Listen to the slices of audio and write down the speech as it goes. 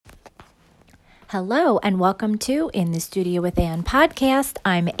Hello and welcome to In the Studio with Ann podcast.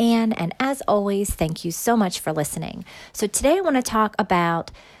 I'm Ann, and as always, thank you so much for listening. So today I want to talk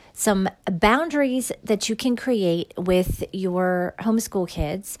about some boundaries that you can create with your homeschool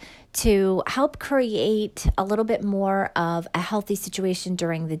kids to help create a little bit more of a healthy situation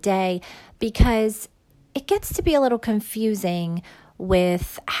during the day, because it gets to be a little confusing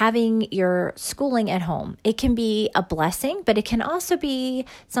with having your schooling at home. It can be a blessing, but it can also be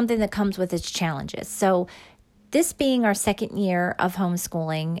something that comes with its challenges. So this being our second year of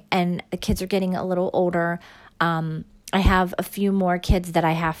homeschooling and the kids are getting a little older, I have a few more kids that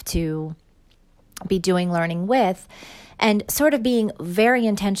I have to be doing learning with, and sort of being very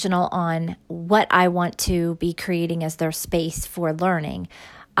intentional on what I want to be creating as their space for learning.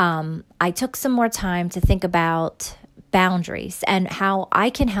 I took some more time to think about boundaries and how I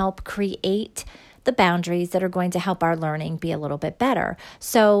can help create the boundaries that are going to help our learning be a little bit better.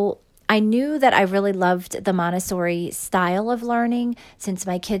 So I knew that I really loved the Montessori style of learning since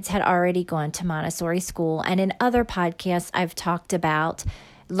my kids had already gone to Montessori school. And in other podcasts, I've talked about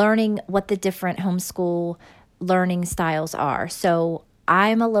learning what the different homeschool learning styles are. So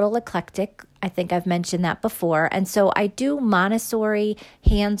I'm a little eclectic. I think I've mentioned that before. And so I do Montessori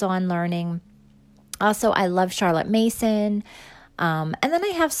hands-on learning. Also, I love Charlotte Mason. And then I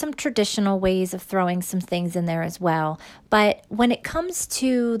have some traditional ways of throwing some things in there as well. But when it comes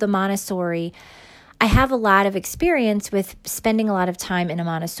to the Montessori, I have a lot of experience with spending a lot of time in a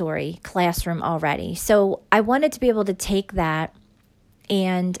Montessori classroom already. So I wanted to be able to take that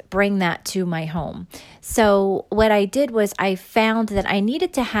and bring that to my home. So what I did was I found that I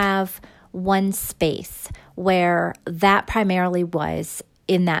needed to have one space where that primarily was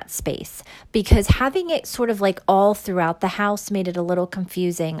in that space, because having it sort of like all throughout the house made it a little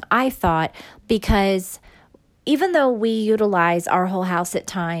confusing, I thought, because even though we utilize our whole house at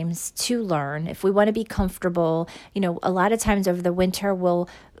times to learn, if we want to be comfortable, a lot of times over the winter we'll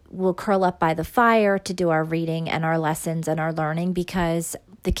curl up by the fire to do our reading and our lessons and our learning, because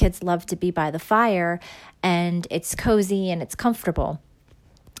the kids love to be by the fire and it's cozy and it's comfortable.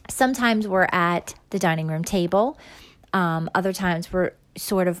 Sometimes we're at the dining room table. Other times we're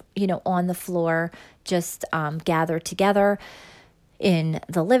sort of, on the floor, just gathered together in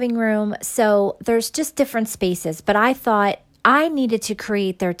the living room. So there's just different spaces. But I thought I needed to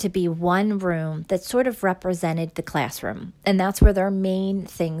create there to be one room that sort of represented the classroom. And that's where their main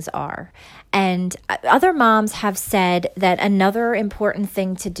things are. And other moms have said that another important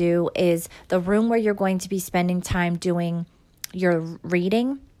thing to do is the room where you're going to be spending time doing your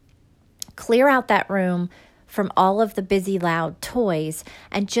reading. Clear out that room from all of the busy, loud toys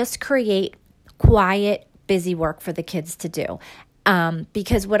and just create quiet, busy work for the kids to do.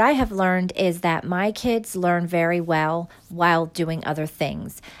 Because what I have learned is that my kids learn very well while doing other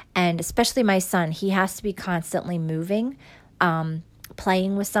things. And especially my son, he has to be constantly moving,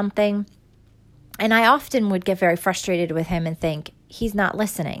 playing with something. And I often would get very frustrated with him and think, he's not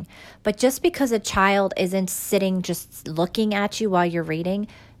listening. But just because a child isn't sitting just looking at you while you're reading,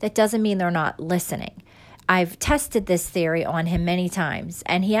 that doesn't mean they're not listening. I've tested this theory on him many times,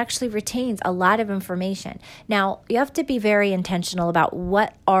 and he actually retains a lot of information. Now, you have to be very intentional about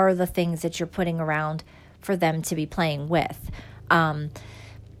what are the things that you're putting around for them to be playing with.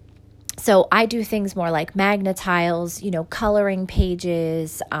 So I do things more like magnetiles, coloring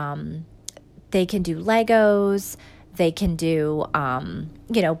pages. They can do Legos. They can do,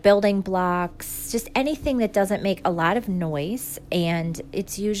 building blocks, just anything that doesn't make a lot of noise. And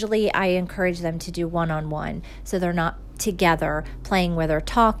it's usually, I encourage them to do one-on-one. So they're not together playing where they're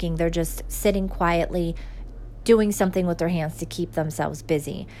talking. They're just sitting quietly, doing something with their hands to keep themselves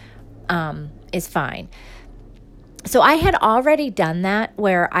busy, is fine. So I had already done that,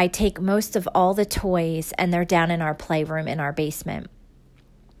 where I take most of all the toys and they're down in our playroom in our basement.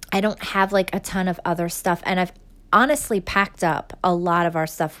 I don't have like a ton of other stuff, and I've honestly packed up a lot of our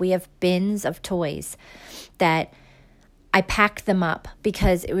stuff. We have bins of toys that I packed them up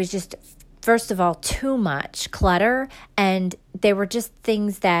because it was just, first of all, too much clutter, and they were just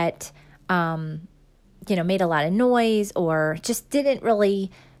things that, made a lot of noise or just didn't really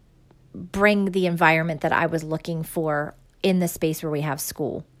bring the environment that I was looking for in the space where we have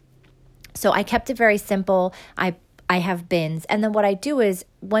school. So I kept it very simple. I have bins. And then what I do is,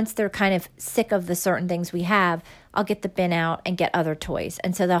 once they're kind of sick of the certain things we have, I'll get the bin out and get other toys.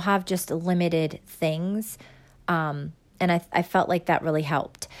 And so they'll have just limited things. And I felt like that really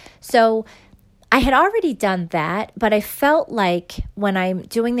helped. So I had already done that, but I felt like when I'm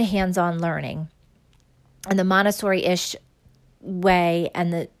doing the hands-on learning and the Montessori-ish way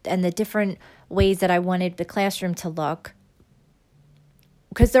and the different ways that I wanted the classroom to look,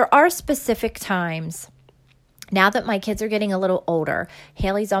 because there are specific times. Now that my kids are getting a little older,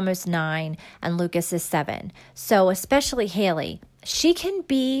 Haley's almost 9 and Lucas is 7. So especially Haley, she can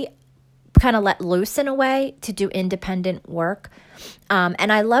be kind of let loose in a way to do independent work.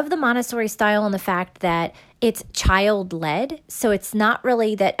 And I love the Montessori style and the fact that it's child-led. So it's not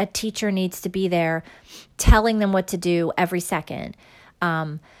really that a teacher needs to be there telling them what to do every second.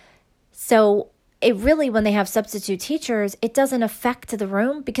 So it really, when they have substitute teachers, it doesn't affect the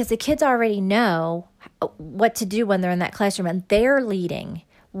room because the kids already know what to do when they're in that classroom, and they're leading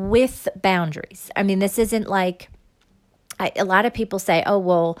with boundaries. I mean, this isn't like, a lot of people say, oh,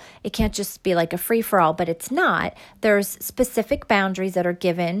 well, it can't just be like a free-for-all, but it's not. There's specific boundaries that are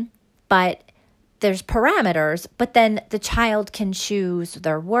given, but there's parameters, but then the child can choose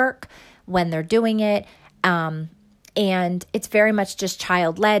their work when they're doing it. And it's very much just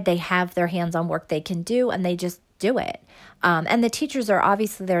child-led. They have their hands on work they can do, and they just do it. And the teachers are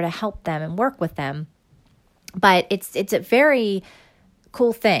obviously there to help them and work with them. But it's a very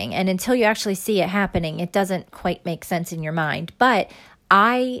cool thing. And until you actually see it happening, it doesn't quite make sense in your mind. But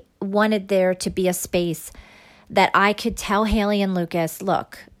I wanted there to be a space that I could tell Haley and Lucas,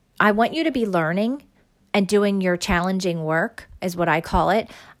 look, I want you to be learning and doing your challenging work, is what I call it.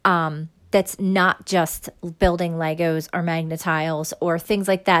 That's not just building Legos or Magna-Tiles or things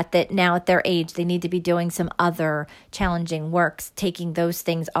like that, that now at their age, they need to be doing some other challenging works, taking those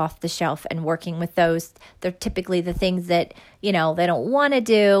things off the shelf and working with those. They're typically the things that, they don't want to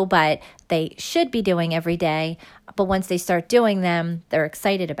do, but they should be doing every day. But once they start doing them, they're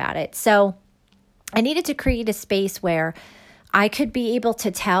excited about it. So I needed to create a space where I could be able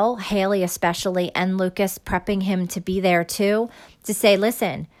to tell Haley especially, and Lucas, prepping him to be there too, to say,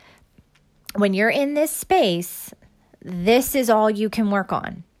 listen, when you're in this space, this is all you can work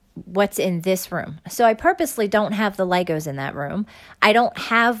on, what's in this room. So I purposely don't have the Legos in that room. I don't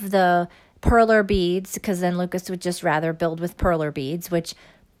have the perler beads, because then Lucas would just rather build with perler beads, which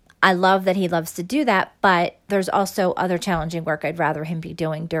I love that he loves to do that, but there's also other challenging work I'd rather him be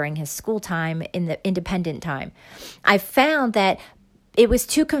doing during his school time, in the independent time. I found that it was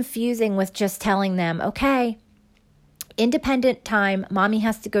too confusing with just telling them, okay, independent time, mommy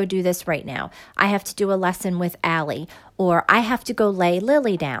has to go do this right now. I have to do a lesson with Allie, or I have to go lay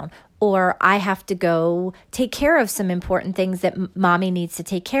Lily down, or I have to go take care of some important things that mommy needs to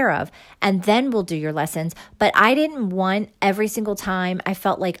take care of, and then we'll do your lessons. But I didn't want every single time I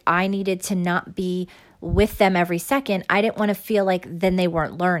felt like I needed to not be with them every second. I didn't want to feel like then they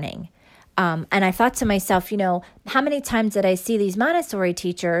weren't learning. And I thought to myself, how many times did I see these Montessori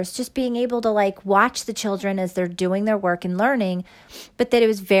teachers just being able to watch the children as they're doing their work and learning, but that it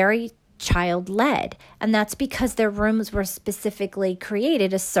was very child-led. And that's because their rooms were specifically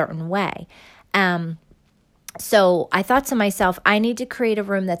created a certain way. So I thought to myself, I need to create a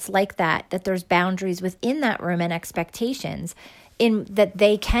room that's like that there's boundaries within that room and expectations in that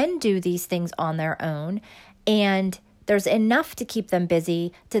they can do these things on their own. And there's enough to keep them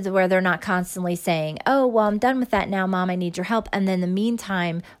busy to where they're not constantly saying, oh, well, I'm done with that now, Mom, I need your help. And then in the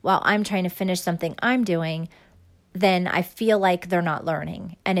meantime, while I'm trying to finish something I'm doing, then I feel like they're not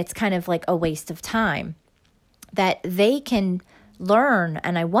learning. And it's kind of like a waste of time. That they can learn,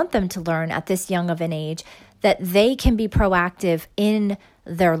 and I want them to learn at this young of an age, that they can be proactive in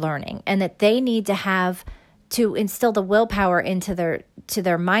their learning, and that they need to have to instill the willpower into their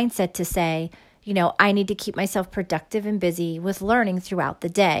mindset to say, I need to keep myself productive and busy with learning throughout the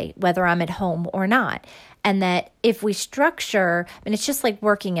day, whether I'm at home or not. And that if we structure, and it's just like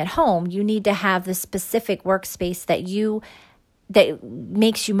working at home, you need to have the specific workspace that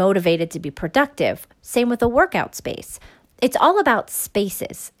makes you motivated to be productive. Same with a workout space. It's all about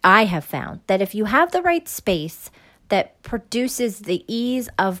spaces. I have found that if you have the right space that produces the ease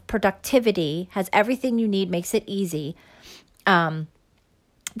of productivity, has everything you need, makes it easy,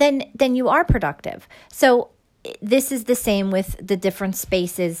 then you are productive. So this is the same with the different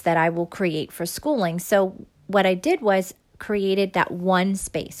spaces that I will create for schooling. So what I did was created that one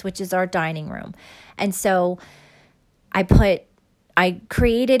space, which is our dining room. And so I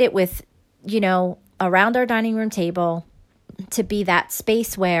created it with, around our dining room table to be that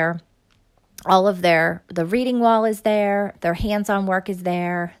space where all of the reading wall is there, their hands-on work is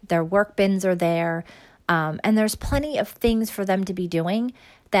there, their work bins are there, and there's plenty of things for them to be doing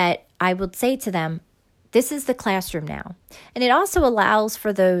that I would say to them, this is the classroom now. And it also allows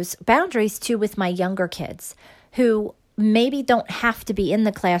for those boundaries too with my younger kids who maybe don't have to be in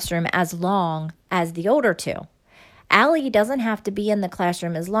the classroom as long as the older two. Allie doesn't have to be in the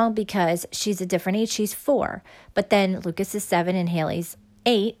classroom as long because she's a different age. She's 4. But then Lucas is 7 and Haley's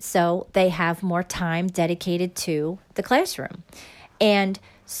 8. So they have more time dedicated to the classroom. And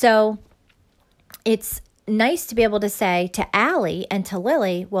so it's nice to be able to say to Allie and to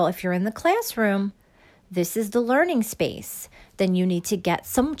Lily, well, if you're in the classroom, this is the learning space. Then you need to get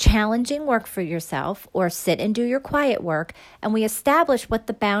some challenging work for yourself or sit and do your quiet work. And we establish what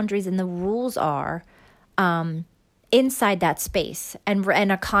the boundaries and the rules are inside that space. And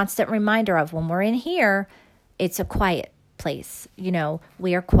a constant reminder of when we're in here, it's a quiet place.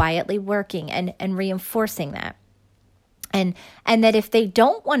 We are quietly working and reinforcing that. And that if they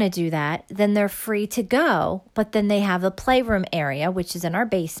don't want to do that, then they're free to go. But then they have a playroom area, which is in our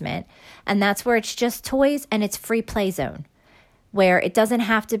basement. And that's where it's just toys and it's free play zone, where it doesn't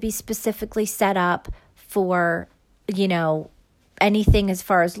have to be specifically set up for, anything as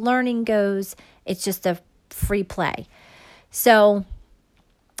far as learning goes. It's just a free play. So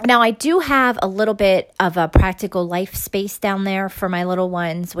now I do have a little bit of a practical life space down there for my little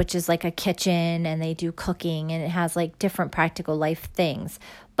ones, which is like a kitchen, and they do cooking, and it has like different practical life things.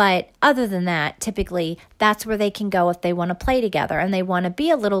 But other than that, typically that's where they can go if they want to play together and they want to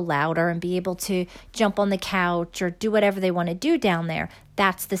be a little louder and be able to jump on the couch or do whatever they want to do down there.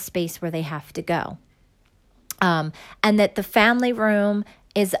 That's the space where they have to go. And that the family room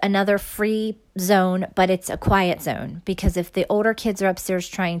is another free zone, but it's a quiet zone, because if the older kids are upstairs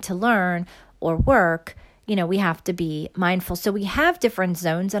trying to learn or work, we have to be mindful. So we have different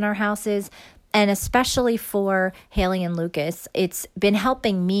zones in our houses, and especially for Haley and Lucas, it's been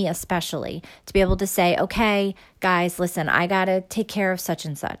helping me especially to be able to say, okay, guys, listen, I got to take care of such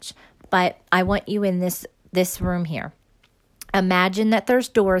and such, but I want you in this room here. Imagine that there's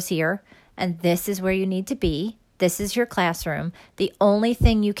doors here, and this is where you need to be. This is your classroom. The only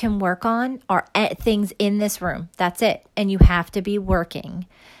thing you can work on are things in this room. That's it. And you have to be working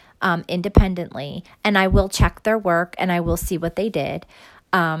independently. And I will check their work and I will see what they did.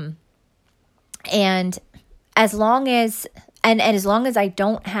 And as long as I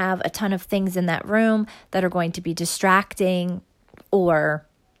don't have a ton of things in that room that are going to be distracting or,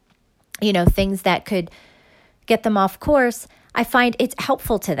 things that could get them off course, I find it's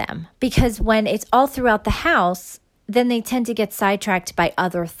helpful to them, because when it's all throughout the house, then they tend to get sidetracked by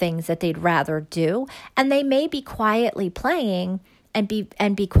other things that they'd rather do. And they may be quietly playing and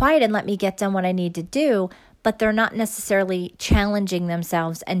be quiet and let me get done what I need to do, but they're not necessarily challenging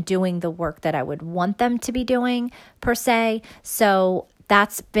themselves and doing the work that I would want them to be doing per se. So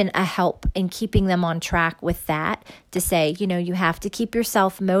that's been a help in keeping them on track with that, to say, you have to keep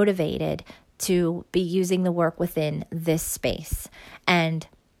yourself motivated to be using the work within this space. And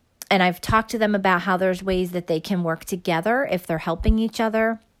I've talked to them about how there's ways that they can work together if they're helping each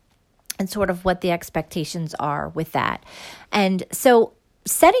other, and sort of what the expectations are with that. And so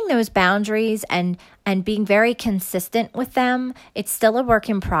setting those boundaries and being very consistent with them, it's still a work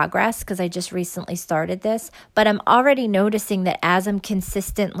in progress because I just recently started this, but I'm already noticing that as I'm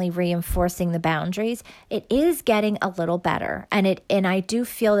consistently reinforcing the boundaries, it is getting a little better. And I do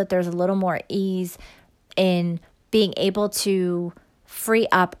feel that there's a little more ease in being able to free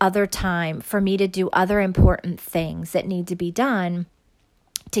up other time for me to do other important things that need to be done,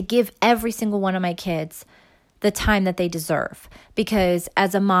 to give every single one of my kids the time that they deserve. Because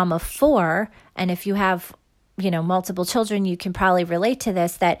as a mom of 4, and if you have, multiple children, you can probably relate to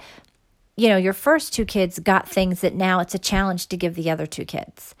this, that, your first 2 kids got things that now it's a challenge to give the other 2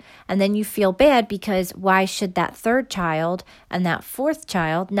 kids. And then you feel bad because why should that 3rd child and that 4th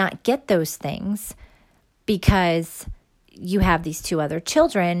child not get those things because you have these 2 other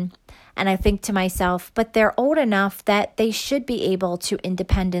children? And I think to myself, but they're old enough that they should be able to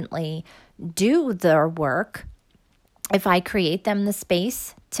independently do their work if I create them the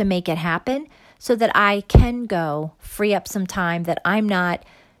space to make it happen, so that I can go free up some time that I'm not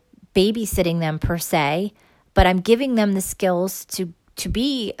babysitting them per se, but I'm giving them the skills to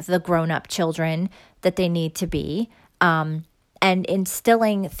be the grown-up children that they need to be, and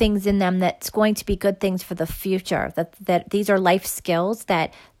instilling things in them that's going to be good things for the future, that these are life skills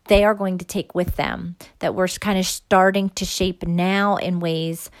that they are going to take with them, that we're kind of starting to shape now in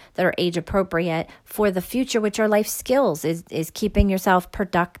ways that are age appropriate for the future, which are life skills, is keeping yourself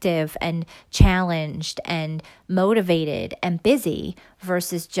productive and challenged and motivated and busy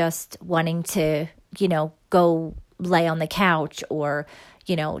versus just wanting to, go lay on the couch or,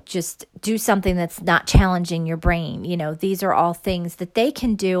 just do something that's not challenging your brain. These are all things that they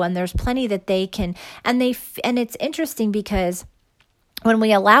can do, and there's plenty that they can, and it's interesting because when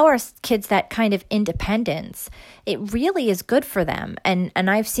we allow our kids that kind of independence, it really is good for them. And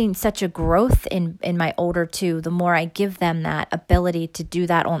I've seen such a growth in my older 2, the more I give them that ability to do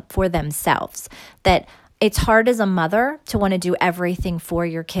that for themselves, that it's hard as a mother to want to do everything for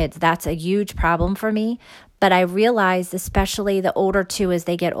your kids. That's a huge problem for me. But I realized, especially the older two, as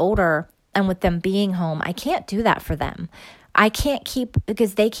they get older and with them being home, I can't do that for them. I can't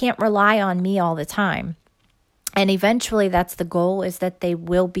because they can't rely on me all the time. And eventually that's the goal, is that they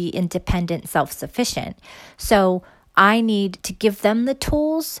will be independent, self-sufficient. So I need to give them the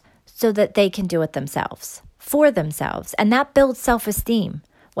tools so that they can do it themselves, for themselves. And that builds self-esteem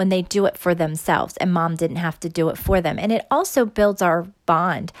when they do it for themselves and mom didn't have to do it for them. And it also builds our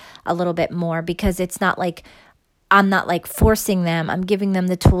bond a little bit more, because it's not like I'm not like forcing them. I'm giving them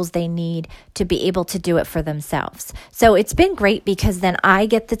the tools they need to be able to do it for themselves. So it's been great, because then I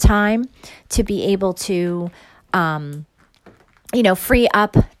get the time to be able to, free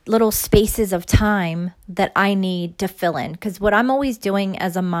up little spaces of time that I need to fill in. Because what I'm always doing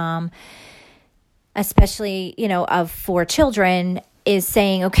as a mom, especially, of 4 children, is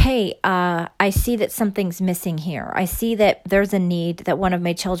saying, okay, I see that something's missing here. I see that there's a need that one of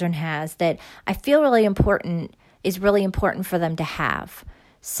my children has that I feel is really important for them to have.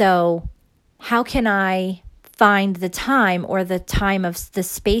 So how can I find the time, or the time of the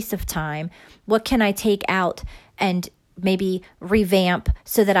space of time? What can I take out and maybe revamp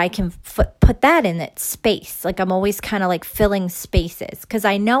so that I can put that in that space? Like, I'm always kind of like filling spaces, because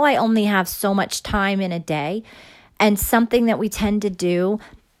I know I only have so much time in a day. And something that we tend to do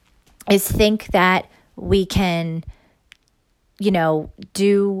is think that we can,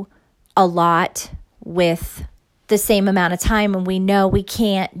 do a lot with the same amount of time, and we know we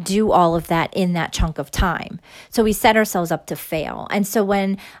can't do all of that in that chunk of time. So we set ourselves up to fail. And so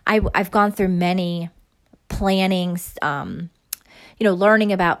when I've gone through many plannings,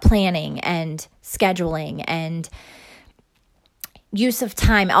 learning about planning and scheduling and use of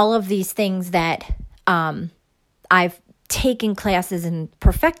time, all of these things that I've taken classes and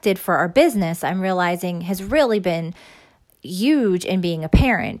perfected for our business, I'm realizing has really been huge in being a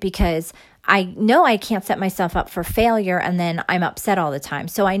parent, because I know I can't set myself up for failure and then I'm upset all the time.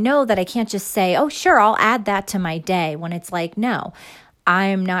 So I know that I can't just say, oh, sure, I'll add that to my day, when it's like, no,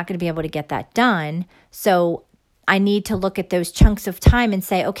 I'm not going to be able to get that done. So I need to look at those chunks of time and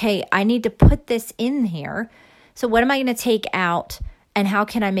say, okay, I need to put this in here. So what am I going to take out? And how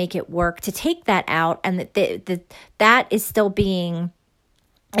can I make it work to take that out, and that is still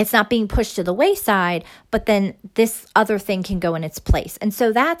it's not being pushed to the wayside, but then this other thing can go in its place. And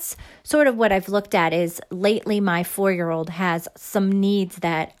so that's sort of what I've looked at, is lately my 4-year-old has some needs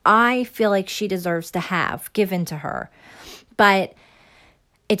that I feel like she deserves to have given to her. But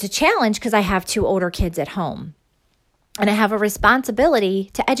it's a challenge, because I have 2 older kids at home, and I have a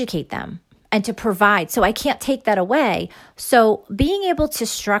responsibility to educate them and to provide. So I can't take that away. So being able to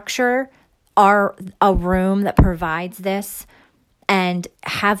structure a room that provides this, and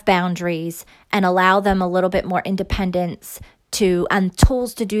have boundaries, and allow them a little bit more independence and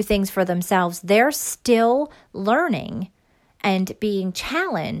tools to do things for themselves, they're still learning and being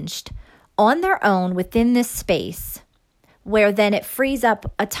challenged on their own within this space, where then it frees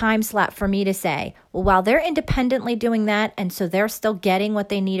up a time slot for me to say, well, while they're independently doing that, and so they're still getting what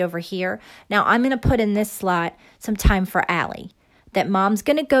they need over here, now I'm going to put in this slot some time for Allie, that mom's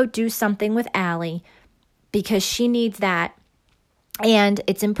going to go do something with Allie because she needs that, and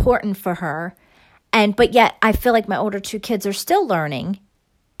it's important for her. But yet I feel like my older 2 kids are still learning,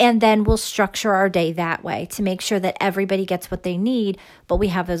 and then we'll structure our day that way to make sure that everybody gets what they need, but we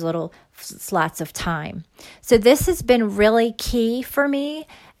have those little slots of time. So this has been really key for me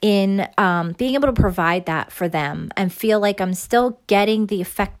in being able to provide that for them and feel like I'm still getting the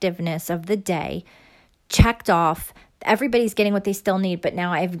effectiveness of the day checked off. Everybody's getting what they still need, but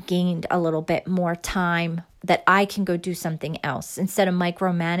now I've gained a little bit more time that I can go do something else instead of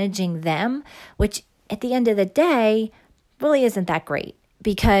micromanaging them, which at the end of the day really isn't that great,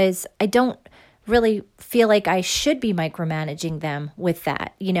 because I don't really feel like I should be micromanaging them with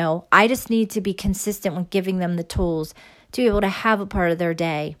that. I just need to be consistent with giving them the tools to be able to have a part of their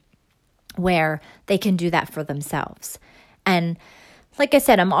day where they can do that for themselves. And like I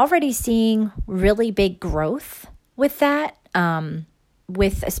said, I'm already seeing really big growth with that,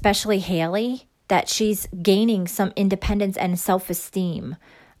 with especially Haley, that she's gaining some independence and self-esteem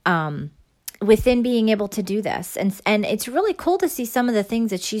within being able to do this. And it's really cool to see some of the things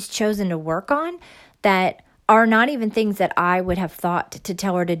that she's chosen to work on that are not even things that I would have thought to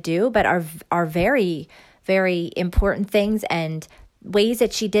tell her to do, but are very, very important things, and ways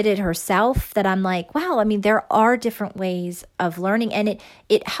that she did it herself that I'm like, wow, I mean, there are different ways of learning, and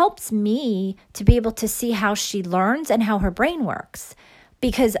it helps me to be able to see how she learns and how her brain works,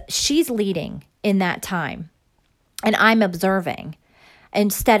 because she's leading in that time and I'm observing,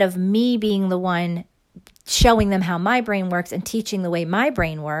 instead of me being the one showing them how my brain works and teaching the way my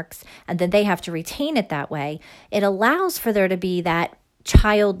brain works, and then they have to retain it that way, it allows for there to be that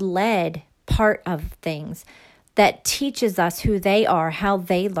child-led part of things that teaches us who they are, how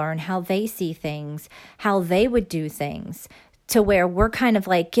they learn, how they see things, how they would do things, to where we're kind of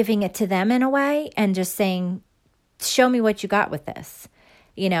like giving it to them in a way and just saying, show me what you got with this,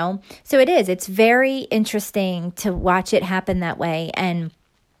 So it's very interesting to watch it happen that way. And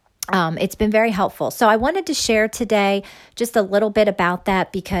it's been very helpful. So I wanted to share today just a little bit about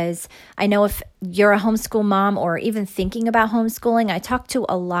that, because I know if you're a homeschool mom or even thinking about homeschooling, I talk to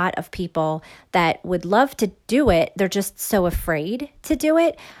a lot of people that would love to do it. They're just so afraid to do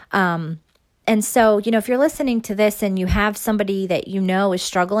it. And so, if you're listening to this and you have somebody that is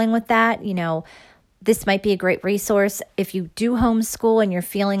struggling with that, this might be a great resource. If you do homeschool and you're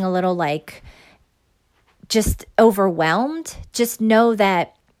feeling a little like just overwhelmed, just know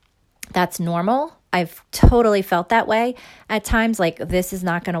that that's normal. I've totally felt that way at times, like this is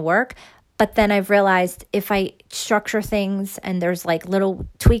not going to work. But then I've realized if I structure things and there's like little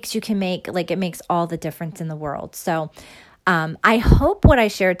tweaks you can make, like it makes all the difference in the world. So I hope what I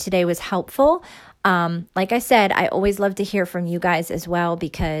shared today was helpful. Like I said, I always love to hear from you guys as well,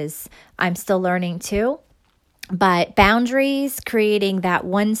 because I'm still learning too. But boundaries, creating that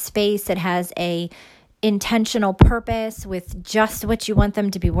one space that has a intentional purpose with just what you want them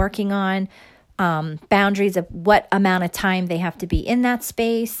to be working on, boundaries of what amount of time they have to be in that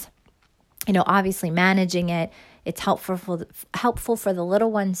space, obviously managing it. It's helpful for the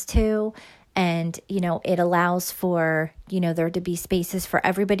little ones too. And, it allows for, there to be spaces for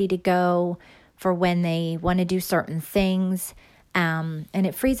everybody to go for when they want to do certain things. And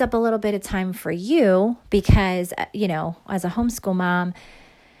it frees up a little bit of time for you because, as a homeschool mom,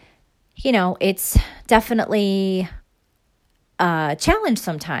 it's definitely a challenge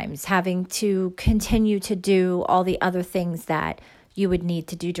sometimes having to continue to do all the other things that you would need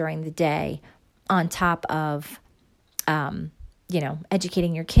to do during the day on top of,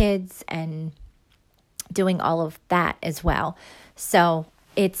 educating your kids and doing all of that as well. So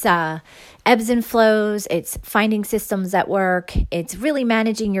it's ebbs and flows. It's finding systems that work. It's really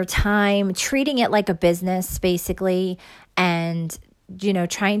managing your time, treating it like a business, basically, and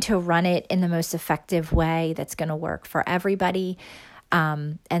trying to run it in the most effective way that's going to work for everybody.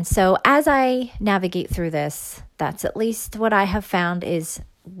 And so as I navigate through this, that's at least what I have found is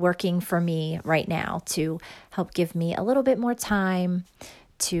working for me right now to help give me a little bit more time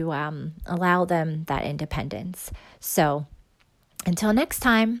to allow them that independence. So until next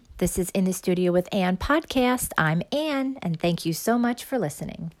time, this is In the Studio with Ann podcast. I'm Ann, and thank you so much for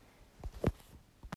listening.